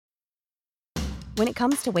When it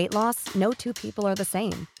comes to weight loss, no two people are the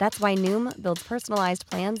same. That's why Noom builds personalized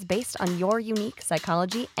plans based on your unique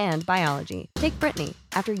psychology and biology. Take Brittany.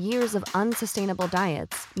 After years of unsustainable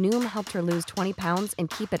diets, Noom helped her lose 20 pounds and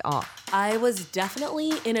keep it off. I was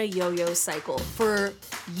definitely in a yo-yo cycle for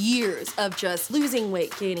years of just losing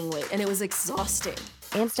weight, gaining weight, and it was exhausting.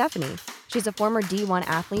 And Stephanie. She's a former D1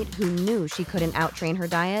 athlete who knew she couldn't outtrain her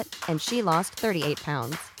diet, and she lost 38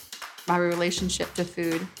 pounds. My relationship to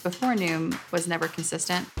food before Noom was never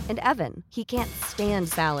consistent. And Evan, he can't stand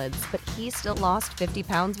salads, but he still lost 50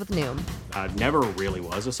 pounds with Noom. I never really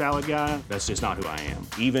was a salad guy. That's just not who I am.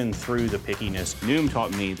 Even through the pickiness, Noom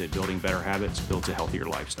taught me that building better habits builds a healthier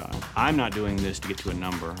lifestyle. I'm not doing this to get to a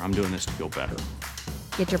number. I'm doing this to feel better.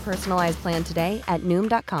 Get your personalized plan today at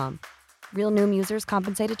Noom.com. Real Noom users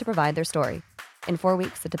compensated to provide their story. In 4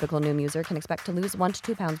 weeks, the typical Noom user can expect to lose 1 to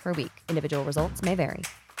 2 pounds per week. Individual results may vary.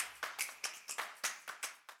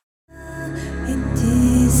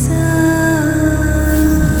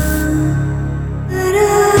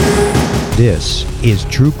 This is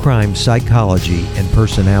True Crime Psychology and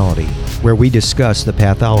Personality, where we discuss the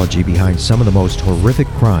pathology behind some of the most horrific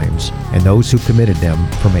crimes and those who committed them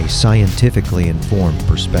from a scientifically informed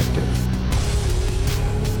perspective.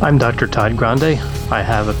 I'm Dr. Todd Grande. I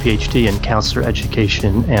have a PhD in counselor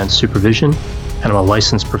education and supervision, and I'm a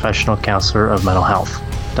licensed professional counselor of mental health.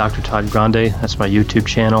 Dr. Todd Grande, that's my YouTube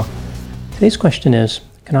channel. Today's question is,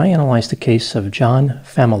 can I analyze the case of John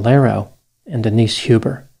Familaro and Denise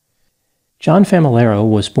Huber? John Familaro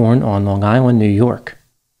was born on Long Island, New York,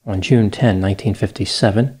 on June 10,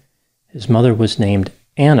 1957. His mother was named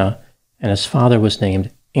Anna, and his father was named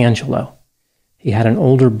Angelo. He had an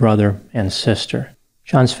older brother and sister.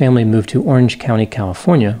 John's family moved to Orange County,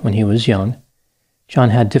 California when he was young. John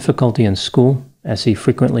had difficulty in school as he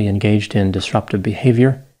frequently engaged in disruptive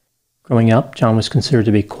behavior. Growing up, John was considered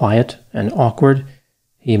to be quiet and awkward.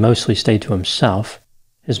 He mostly stayed to himself.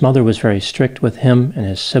 His mother was very strict with him and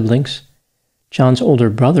his siblings. John's older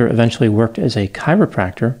brother eventually worked as a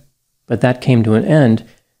chiropractor, but that came to an end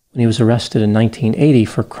when he was arrested in 1980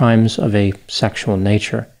 for crimes of a sexual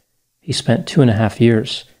nature. He spent 2.5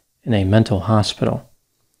 years in a mental hospital.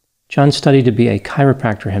 John studied to be a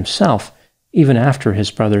chiropractor himself, even after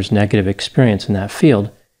his brother's negative experience in that field.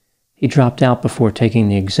 He dropped out before taking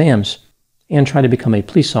the exams and tried to become a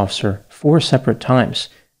police officer 4 separate times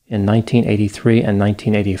in 1983 and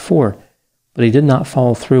 1984, but he did not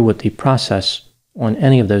follow through with the process on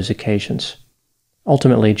any of those occasions.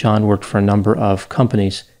 Ultimately, John worked for a number of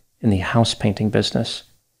companies in the house painting business.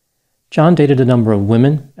 John dated a number of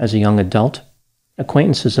women as a young adult.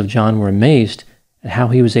 Acquaintances of John were amazed at how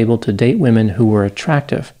he was able to date women who were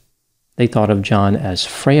attractive. They thought of John as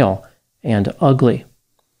frail and ugly.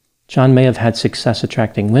 John may have had success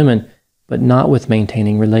attracting women, but not with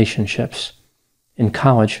maintaining relationships. In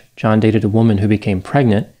college, John dated a woman who became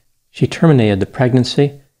pregnant. She terminated the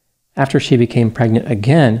pregnancy. After she became pregnant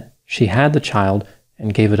again, she had the child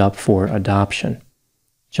and gave it up for adoption.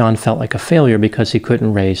 John felt like a failure because he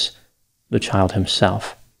couldn't raise the child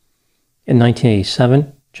himself. In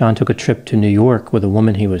 1987, John took a trip to New York with a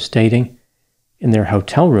woman he was dating. In their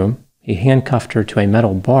hotel room, he handcuffed her to a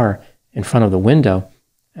metal bar in front of the window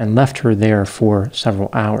and left her there for several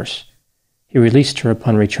hours. He released her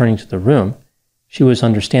upon returning to the room. She was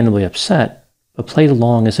understandably upset, but played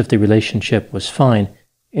along as if the relationship was fine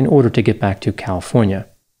in order to get back to California.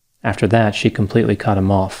 After that, she completely cut him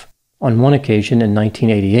off. On one occasion in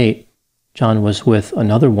 1988, John was with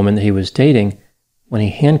another woman that he was dating when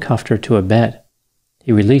he handcuffed her to a bed.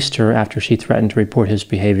 He released her after she threatened to report his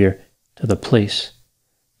behavior to the police.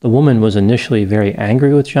 The woman was initially very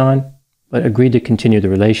angry with John, but agreed to continue the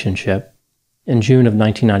relationship. In June of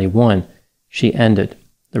 1991, she ended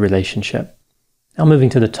the relationship. Now moving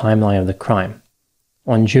to the timeline of the crime.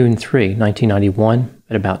 On June 3, 1991,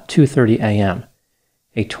 at about 2:30 a.m.,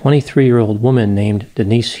 a 23-year-old woman named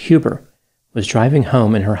Denise Huber was driving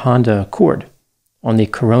home in her Honda Accord on the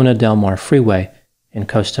Corona Del Mar Freeway in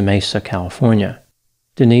Costa Mesa, California.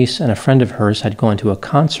 Denise and a friend of hers had gone to a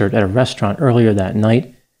concert at a restaurant earlier that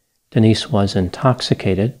night. Denise was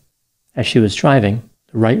intoxicated. As she was driving,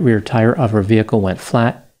 the right rear tire of her vehicle went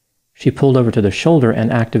flat. She pulled over to the shoulder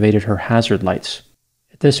and activated her hazard lights.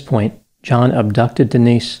 At this point, John abducted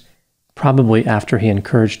Denise, probably after he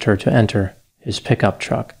encouraged her to enter his pickup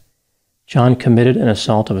truck. John committed an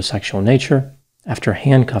assault of a sexual nature after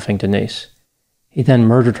handcuffing Denise. He then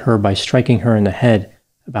murdered her by striking her in the head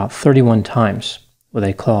about 31 times with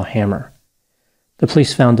a claw hammer. The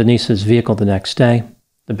police found Denise's vehicle the next day.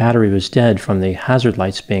 The battery was dead from the hazard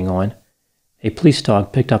lights being on. A police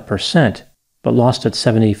dog picked up her scent, but lost it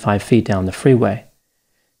 75 feet down the freeway.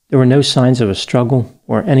 There were no signs of a struggle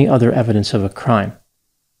or any other evidence of a crime.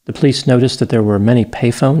 The police noticed that there were many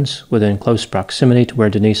payphones within close proximity to where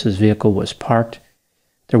Denise's vehicle was parked.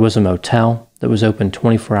 There was a motel that was open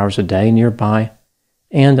 24 hours a day nearby,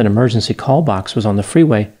 and an emergency call box was on the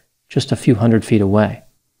freeway just a few hundred feet away.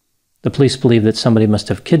 The police believed that somebody must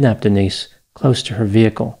have kidnapped Denise close to her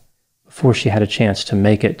vehicle before she had a chance to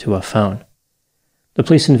make it to a phone. The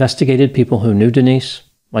police investigated people who knew Denise,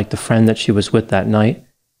 like the friend that she was with that night,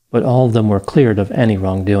 but all of them were cleared of any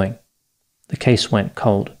wrongdoing. The case went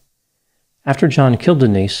cold. After John killed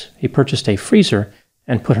Denise, he purchased a freezer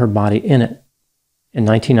and put her body in it. In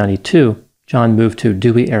 1992, John moved to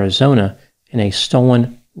Dewey, Arizona in a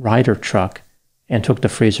stolen Ryder truck and took the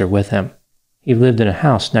freezer with him. He lived in a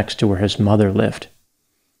house next to where his mother lived.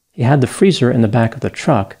 He had the freezer in the back of the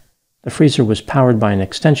truck. The freezer was powered by an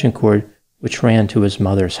extension cord which ran to his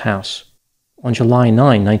mother's house. On July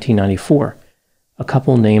 9, 1994, a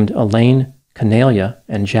couple named Elaine Canalia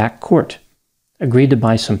and Jack Court agreed to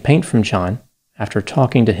buy some paint from John after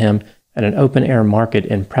talking to him at an open-air market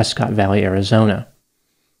in Prescott Valley, Arizona.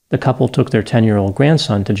 The couple took their 10-year-old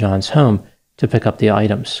grandson to John's home to pick up the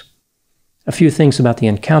items. A few things about the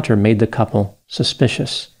encounter made the couple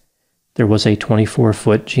suspicious. There was a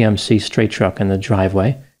 24-foot GMC straight truck in the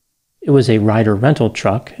driveway. It was a Ryder rental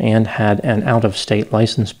truck and had an out-of-state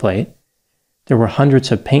license plate. There were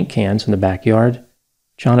hundreds of paint cans in the backyard.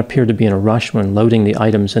 John appeared to be in a rush when loading the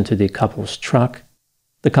items into the couple's truck.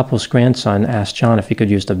 The couple's grandson asked John if he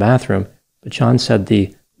could use the bathroom, but John said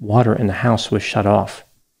the water in the house was shut off.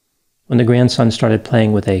 When the grandson started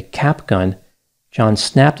playing with a cap gun, John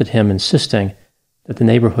snapped at him, insisting that the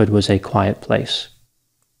neighborhood was a quiet place.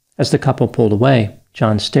 As the couple pulled away,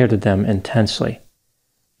 John stared at them intensely.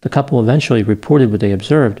 The couple eventually reported what they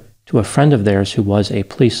observed to a friend of theirs who was a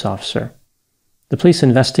police officer. The police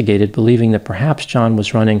investigated, believing that perhaps John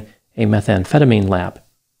was running a methamphetamine lab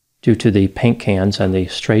due to the paint cans and the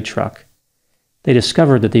stray truck. They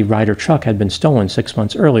discovered that the Ryder truck had been stolen 6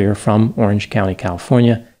 months earlier from Orange County,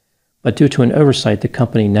 California, but due to an oversight, the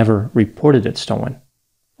company never reported it stolen.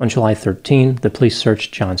 On July 13, the police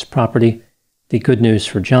searched John's property. The good news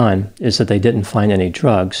for John is that they didn't find any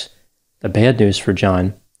drugs. The bad news for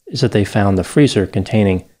John is that they found the freezer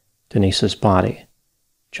containing Denise's body.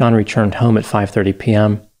 John returned home at 5:30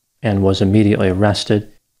 p.m. and was immediately arrested.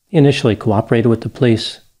 He initially cooperated with the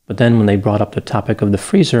police, but then when they brought up the topic of the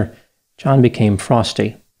freezer, John became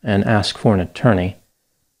frosty and asked for an attorney.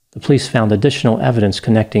 The police found additional evidence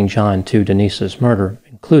connecting John to Denise's murder,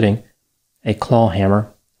 including a claw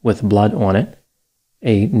hammer with blood on it,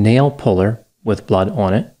 a nail puller with blood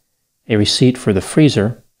on it, a receipt for the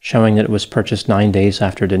freezer showing that it was purchased 9 days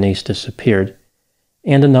after Denise disappeared,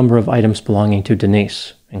 and a number of items belonging to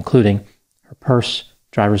Denise, including her purse,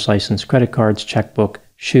 driver's license, credit cards, checkbook,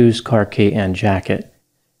 shoes, car key, and jacket.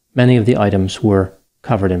 Many of the items were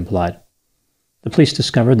covered in blood. The police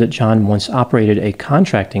discovered that John once operated a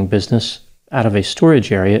contracting business out of a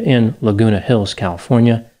storage area in Laguna Hills,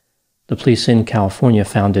 California. The police in California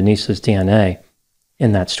found Denise's DNA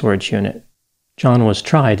in that storage unit. John was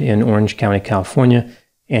tried in Orange County, California,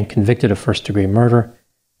 and convicted of first-degree murder.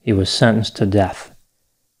 He was sentenced to death.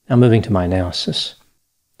 Now moving to my analysis.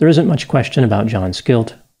 There isn't much question about John's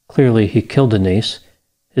guilt. Clearly, he killed Denise.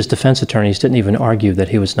 His defense attorneys didn't even argue that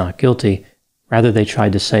he was not guilty. Rather, they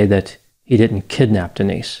tried to say that he didn't kidnap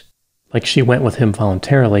Denise, like she went with him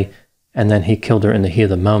voluntarily, and then he killed her in the heat of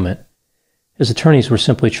the moment. His attorneys were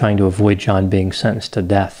simply trying to avoid John being sentenced to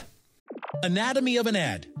death. Anatomy of an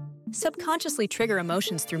ad. Subconsciously trigger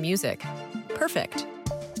emotions through music. Perfect.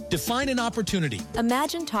 Define an opportunity.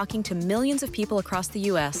 Imagine talking to millions of people across the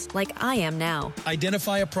U.S. like I am now.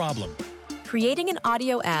 Identify a problem. Creating an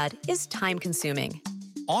audio ad is time-consuming.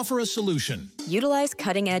 Offer a solution. Utilize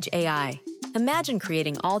cutting-edge AI. Imagine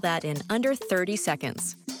creating all that in under 30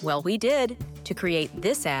 seconds. Well, we did to create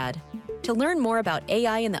this ad. To learn more about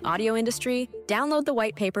AI in the audio industry, download the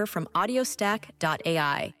white paper from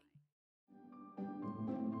audiostack.ai.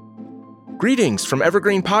 Greetings from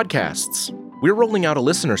Evergreen Podcasts. We're rolling out a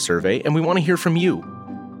listener survey, and we want to hear from you.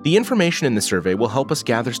 The information in the survey will help us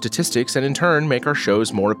gather statistics and in turn make our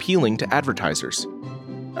shows more appealing to advertisers.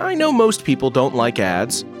 I know most people don't like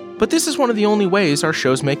ads, but this is one of the only ways our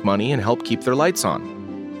shows make money and help keep their lights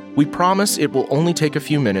on. We promise it will only take a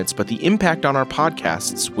few minutes, but the impact on our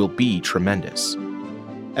podcasts will be tremendous.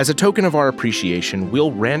 As a token of our appreciation,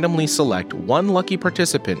 we'll randomly select one lucky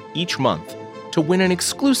participant each month to win an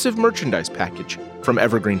exclusive merchandise package from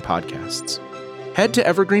Evergreen Podcasts. Head to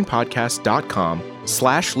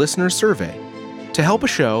evergreenpodcast.com/listenersurvey to help a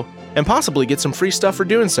show and possibly get some free stuff for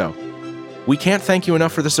doing so. We can't thank you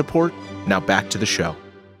enough for the support. Now back to the show.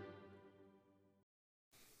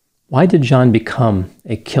 Why did John become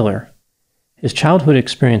a killer? His childhood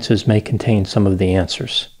experiences may contain some of the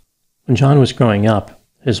answers. When John was growing up,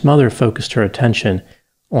 his mother focused her attention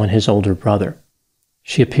on his older brother.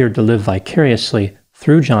 She appeared to live vicariously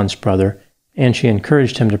through John's brother, and she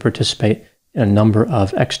encouraged him to participate in a number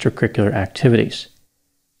of extracurricular activities.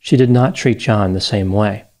 She did not treat John the same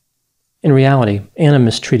way. In reality, Anna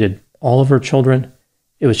mistreated all of her children.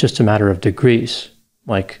 It was just a matter of degrees,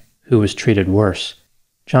 like who was treated worse.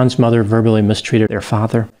 John's mother verbally mistreated their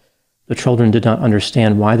father. The children did not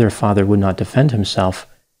understand why their father would not defend himself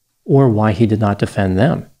or why he did not defend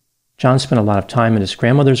them. John spent a lot of time in his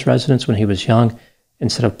grandmother's residence when he was young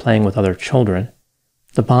instead of playing with other children.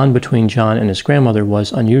 The bond between John and his grandmother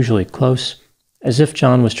was unusually close, as if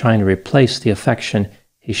John was trying to replace the affection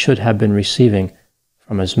he should have been receiving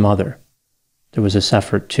from his mother. There was this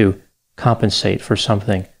effort to compensate for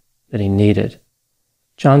something that he needed.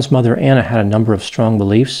 John's mother, Anna, had a number of strong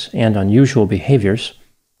beliefs and unusual behaviors.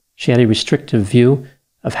 She had a restrictive view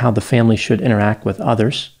of how the family should interact with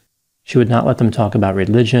others. She would not let them talk about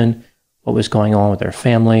religion, what was going on with their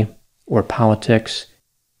family, or politics.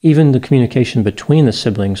 Even the communication between the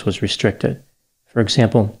siblings was restricted. For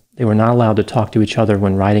example, they were not allowed to talk to each other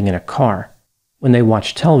when riding in a car. When they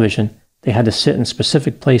watched television, they had to sit in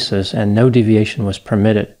specific places and no deviation was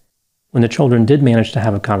permitted. When the children did manage to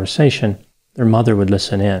have a conversation, their mother would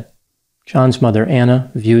listen in. John's mother,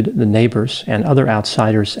 Anna, viewed the neighbors and other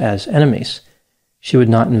outsiders as enemies. She would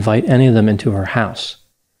not invite any of them into her house.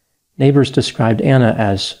 Neighbors described Anna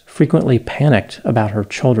as frequently panicked about her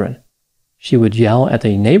children. She would yell at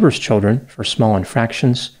the neighbors' children for small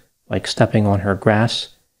infractions, like stepping on her grass.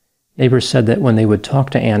 Neighbors said that when they would talk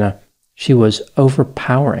to Anna, she was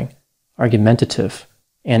overpowering, argumentative,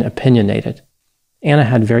 and opinionated. Anna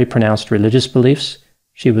had very pronounced religious beliefs.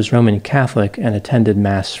 She was Roman Catholic and attended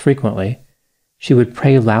Mass frequently. She would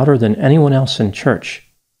pray louder than anyone else in church,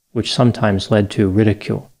 which sometimes led to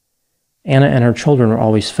ridicule. Anna and her children were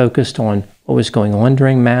always focused on what was going on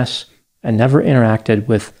during Mass and never interacted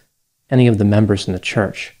with any of the members in the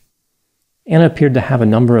church. Anna appeared to have a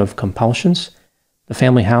number of compulsions. The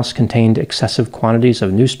family house contained excessive quantities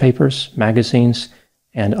of newspapers, magazines,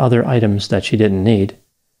 and other items that she didn't need,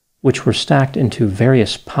 which were stacked into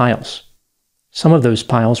various piles. Some of those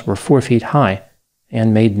piles were 4 feet high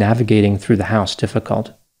and made navigating through the house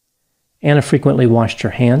difficult. Anna frequently washed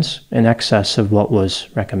her hands in excess of what was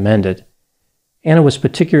recommended. Anna was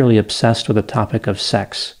particularly obsessed with the topic of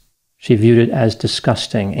sex. She viewed it as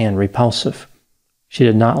disgusting and repulsive. She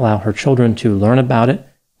did not allow her children to learn about it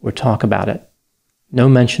or talk about it. No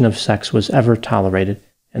mention of sex was ever tolerated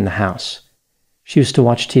in the house. She used to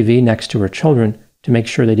watch TV next to her children to make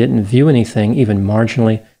sure they didn't view anything even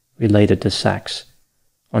marginally related to sex.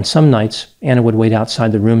 On some nights, Anna would wait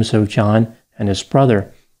outside the rooms of John and his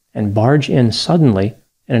brother and barge in suddenly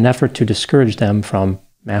in an effort to discourage them from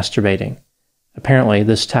masturbating. Apparently,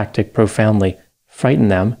 this tactic profoundly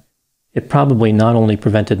frightened them. It probably not only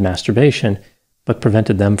prevented masturbation, but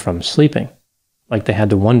prevented them from sleeping, like they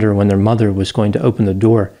had to wonder when their mother was going to open the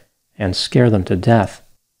door and scare them to death.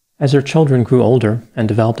 As her children grew older and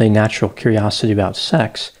developed a natural curiosity about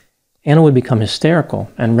sex, Anna would become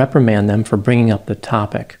hysterical and reprimand them for bringing up the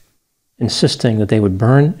topic, insisting that they would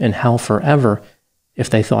burn in hell forever if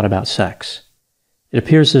they thought about sex. It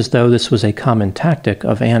appears as though this was a common tactic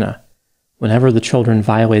of Anna. Whenever the children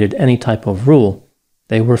violated any type of rule,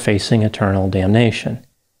 they were facing eternal damnation.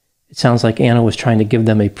 It sounds like Anna was trying to give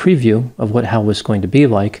them a preview of what hell was going to be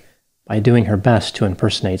like by doing her best to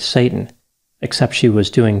impersonate Satan, except she was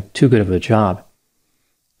doing too good of a job.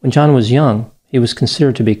 When John was young, he was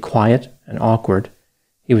considered to be quiet and awkward.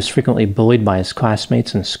 He was frequently bullied by his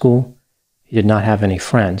classmates in school. He did not have any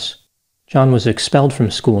friends. John was expelled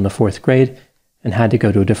from school in the 4th grade and had to go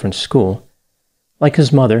to a different school. Like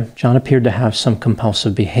his mother, John appeared to have some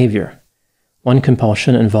compulsive behavior. One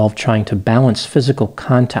compulsion involved trying to balance physical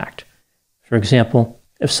contact. For example,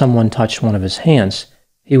 if someone touched one of his hands,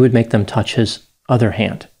 he would make them touch his other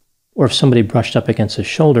hand. Or if somebody brushed up against his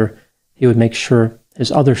shoulder, he would make sure his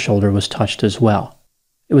other shoulder was touched as well.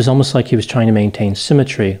 It was almost like he was trying to maintain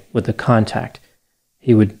symmetry with the contact.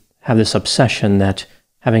 He would have this obsession that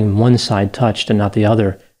having one side touched and not the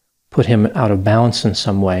other put him out of balance in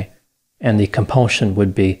some way, and the compulsion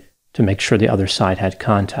would be to make sure the other side had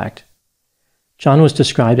contact. John was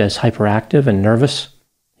described as hyperactive and nervous.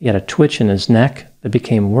 He had a twitch in his neck that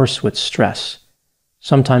became worse with stress.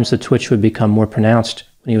 Sometimes the twitch would become more pronounced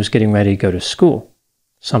when he was getting ready to go to school,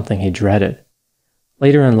 something he dreaded.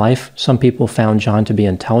 Later in life, some people found John to be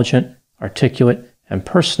intelligent, articulate, and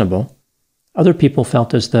personable. Other people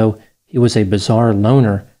felt as though he was a bizarre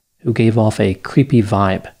loner who gave off a creepy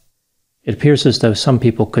vibe. It appears as though some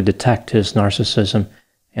people could detect his narcissism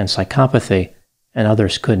and psychopathy, and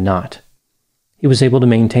others could not. He was able to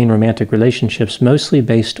maintain romantic relationships mostly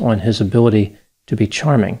based on his ability to be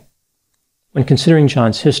charming. When considering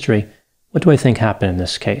John's history, what do I think happened in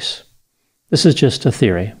this case? This is just a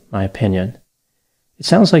theory, my opinion. It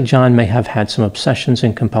sounds like John may have had some obsessions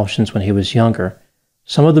and compulsions when he was younger.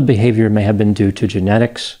 Some of the behavior may have been due to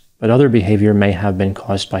genetics, but other behavior may have been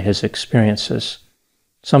caused by his experiences.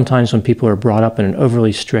 Sometimes when people are brought up in an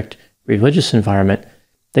overly strict religious environment,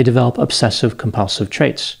 they develop obsessive-compulsive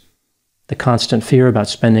traits. The constant fear about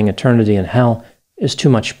spending eternity in hell is too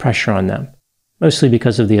much pressure on them, mostly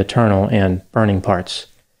because of the eternal and burning parts.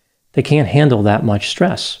 They can't handle that much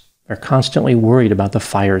stress. They're constantly worried about the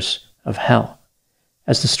fires of hell.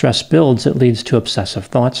 As the stress builds, it leads to obsessive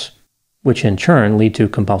thoughts, which in turn lead to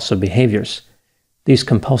compulsive behaviors. These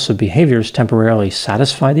compulsive behaviors temporarily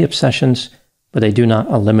satisfy the obsessions, but they do not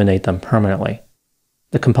eliminate them permanently.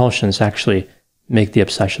 The compulsions actually make the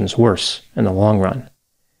obsessions worse in the long run.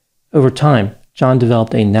 Over time, John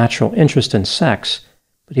developed a natural interest in sex,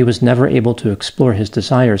 but he was never able to explore his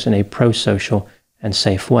desires in a pro-social and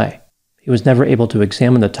safe way. He was never able to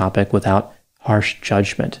examine the topic without harsh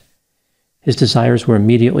judgment. His desires were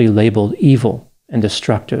immediately labeled evil and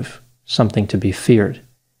destructive, something to be feared.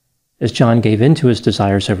 As John gave in to his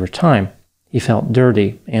desires over time, he felt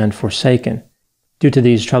dirty and forsaken. Due to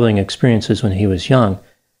these troubling experiences when he was young,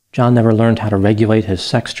 John never learned how to regulate his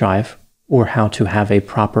sex drive or how to have a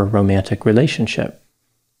proper romantic relationship.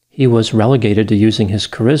 He was relegated to using his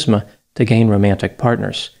charisma to gain romantic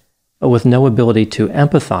partners, but with no ability to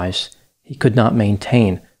empathize, he could not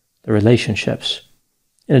maintain the relationships.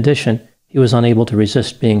 In addition, he was unable to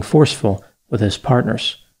resist being forceful with his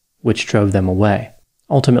partners, which drove them away.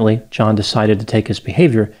 Ultimately, John decided to take his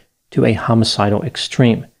behavior to a homicidal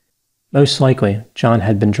extreme. Most likely, John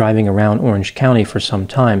had been driving around Orange County for some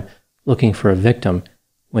time looking for a victim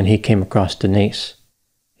when he came across Denise.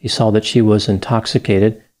 He saw that she was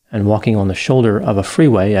intoxicated and walking on the shoulder of a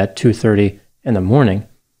freeway at 2:30 in the morning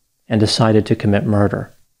and decided to commit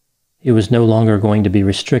murder. He was no longer going to be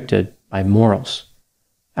restricted by morals.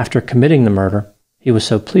 After committing the murder, he was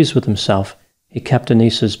so pleased with himself, he kept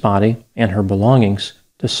Denise's body and her belongings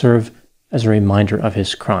to serve as a reminder of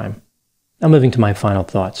his crime. Now moving to my final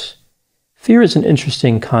thoughts. Fear is an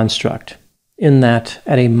interesting construct in that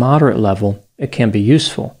at a moderate level it can be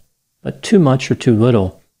useful, but too much or too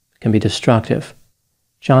little can be destructive.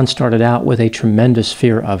 John started out with a tremendous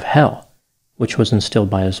fear of hell, which was instilled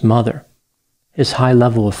by his mother. His high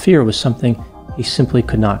level of fear was something he simply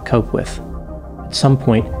could not cope with. At some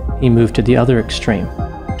point, he moved to the other extreme,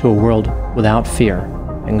 to a world without fear,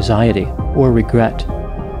 anxiety, or regret,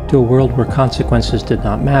 to a world where consequences did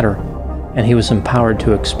not matter, and he was empowered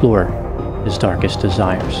to explore his darkest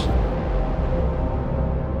desires.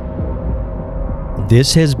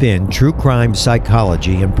 This has been True Crime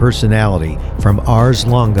Psychology and Personality from Ars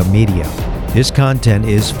Longa Media. This content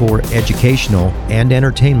is for educational and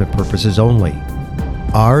entertainment purposes only.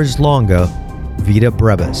 Ars Longa Vita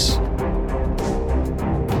Brevis.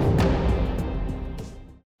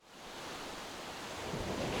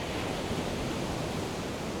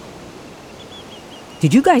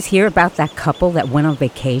 Did you guys hear about that couple that went on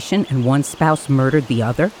vacation and one spouse murdered the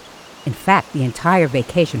other? In fact, the entire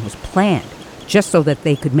vacation was planned just so that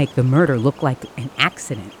they could make the murder look like an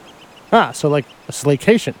accident. Ah, so like a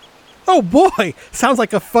slaycation. Oh boy, sounds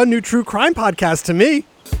like a fun new true crime podcast to me.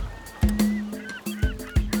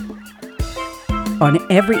 On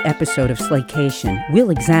every episode of Slaycation, we'll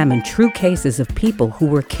examine true cases of people who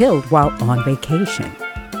were killed while on vacation.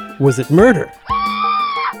 Was it murder?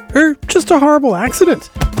 Or just a horrible accident?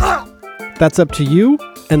 That's up to you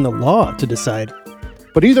and the law to decide.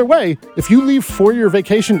 But either way, if you leave for your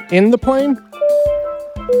vacation in the plane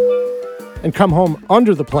and come home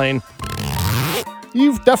under the plane,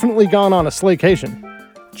 you've definitely gone on a slaycation.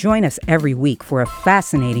 Join us every week for a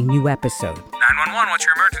fascinating new episode. 911, what's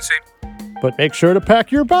your emergency? But make sure to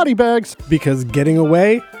pack your body bags, because getting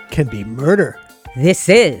away can be murder. This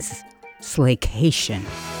is Slaycation.